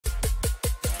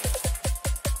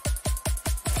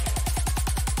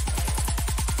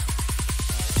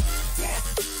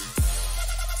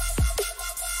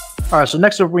All right, so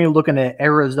next up, we're looking at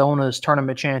Arizona's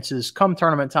tournament chances come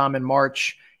tournament time in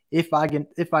March. If I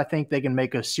think they can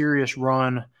make a serious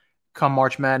run come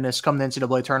March Madness, come the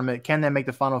NCAA tournament, can they make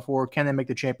the Final Four? Can they make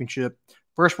the championship?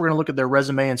 First, we're going to look at their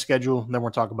resume and schedule, and then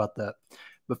we'll talk about that.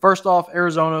 But first off,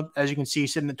 Arizona, as you can see,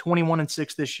 sitting at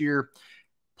 21-6 this year,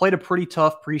 played a pretty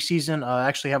tough preseason.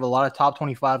 Actually have a lot of top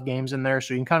 25 games in there,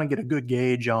 so you can kind of get a good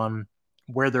gauge on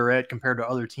where they're at compared to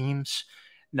other teams.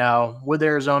 Now, with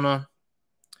Arizona,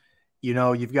 you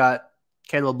know, you've got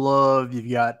Caleb Love,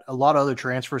 you've got a lot of other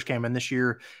transfers came in this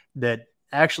year that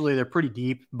actually they're pretty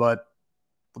deep. But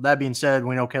with that being said,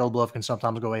 we know Caleb Love can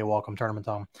sometimes go AWOL come tournament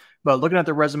time. But looking at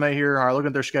their resume here, or looking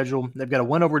at their schedule, they've got a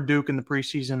win over Duke in the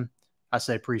preseason. I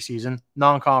say preseason,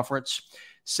 non-conference,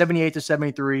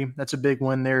 78-73. That's a big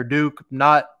win there. Duke,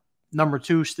 not number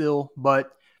 2 still,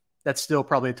 but that's still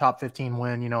probably a top 15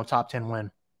 win, you know, top 10 win.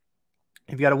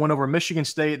 You've got a win over Michigan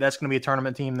State. That's going to be a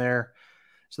tournament team there.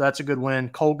 So that's a good win.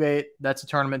 Colgate, that's a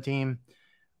tournament team.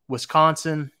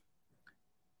 Wisconsin,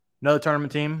 another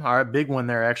tournament team. All right, big win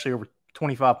there, actually, over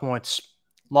 25 points.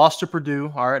 Lost to Purdue.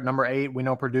 All right, number 8. We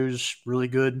know Purdue's really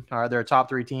good. All right, they're a top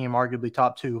 3 team, arguably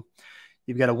top 2.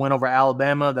 You've got a win over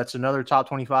Alabama. That's another top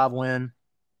 25 win.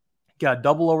 Got a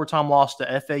double overtime loss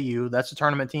to FAU. That's a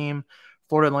tournament team.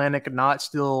 Florida Atlantic, not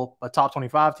still a top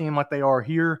 25 team like they are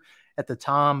here at the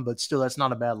time, but still that's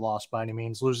not a bad loss by any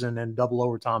means, losing in double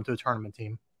overtime to a tournament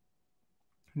team.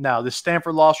 Now, this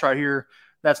Stanford loss right here,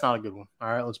 that's not a good one. All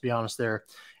right, let's be honest there.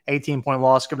 18-point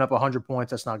loss, giving up 100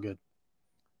 points, that's not good.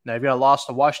 Now, you've got a loss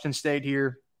to Washington State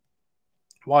here.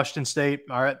 Washington State,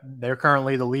 all right, they're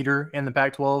currently the leader in the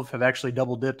Pac-12, have actually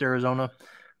double-dipped Arizona,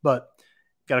 but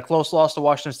got a close loss to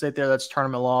Washington State there. That's a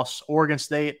tournament loss. Oregon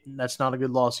State, that's not a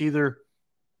good loss either.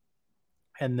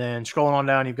 And then scrolling on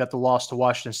down, you've got the loss to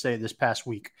Washington State this past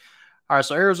week. All right,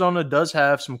 so Arizona does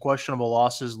have some questionable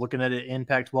losses looking at it in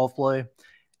Pac-12 play.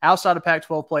 Outside of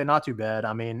Pac-12 play, not too bad.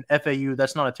 I mean, FAU,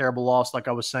 that's not a terrible loss like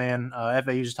I was saying.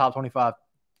 FAU's a top 25,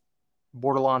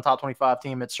 borderline top 25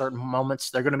 team at certain moments.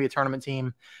 They're going to be a tournament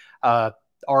team, are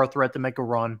a threat to make a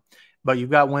run. But you've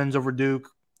got wins over Duke.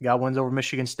 You got wins over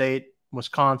Michigan State,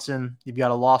 Wisconsin. You've got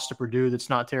a loss to Purdue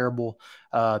that's not terrible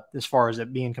as far as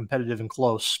it being competitive and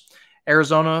close.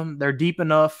 Arizona, they're deep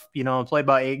enough, you know, played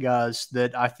by 8 guys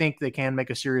that I think they can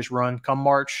make a serious run come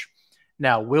March.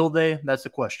 Now, will they? That's the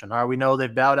question. All right, we know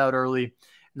they've bowed out early in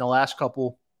the last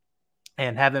couple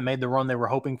and haven't made the run they were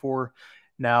hoping for.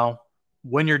 Now,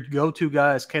 when your go-to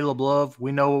guy is Caleb Love,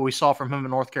 we know what we saw from him in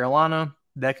North Carolina.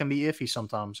 That can be iffy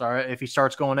sometimes, all right? If he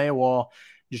starts going AWOL,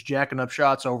 just jacking up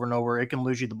shots over and over, it can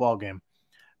lose you the ball game.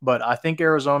 But I think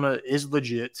Arizona is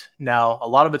legit. Now, a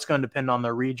lot of it's going to depend on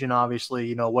their region, obviously,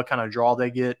 you know, what kind of draw they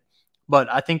get.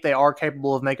 But I think they are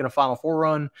capable of making a Final Four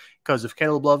run because if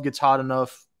Caleb Love gets hot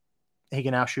enough, he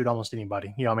can outshoot almost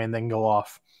anybody. You know what I mean? They can go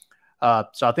off.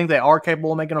 So I think they are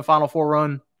capable of making a Final Four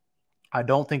run. I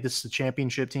don't think this is a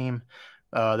championship team.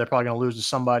 They're probably going to lose to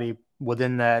somebody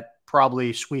within that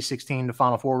probably Sweet 16 to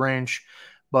Final Four range.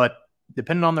 But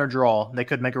depending on their draw, they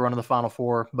could make a run to the Final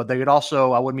Four, but they could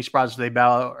also, I wouldn't be surprised if they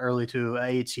bow out early to an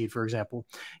 8 seed, for example.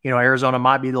 You know, Arizona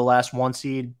might be the last 1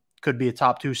 seed, could be a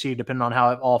top 2 seed, depending on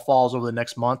how it all falls over the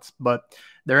next month, but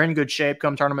they're in good shape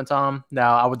come tournament time.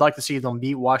 Now, I would like to see them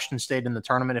beat Washington State in the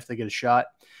tournament if they get a shot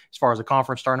as far as a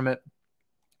conference tournament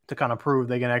to kind of prove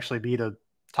they can actually beat a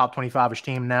top 25-ish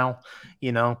team now,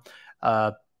 you know.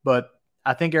 But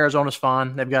I think Arizona's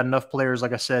fine. They've got enough players,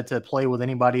 like I said, to play with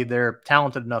anybody. They're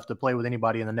talented enough to play with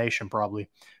anybody in the nation probably.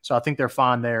 So I think they're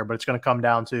fine there, but it's going to come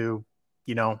down to,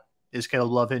 you know, is Caleb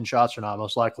Love hitting shots or not,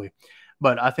 most likely.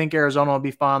 But I think Arizona will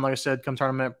be fine, like I said, come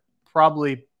tournament,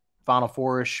 probably Final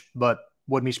Four-ish, but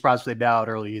wouldn't be surprised if they bow out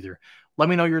early either. Let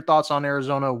me know your thoughts on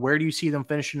Arizona. Where do you see them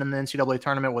finishing in the NCAA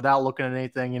tournament without looking at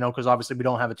anything, you know, because obviously we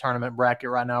don't have a tournament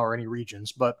bracket right now or any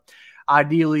regions, but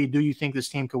ideally, do you think this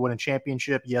team could win a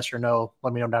championship? Yes or no?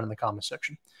 Let me know down in the comment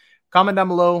section. Comment down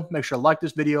below. Make sure to like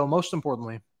this video. Most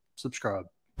importantly, subscribe.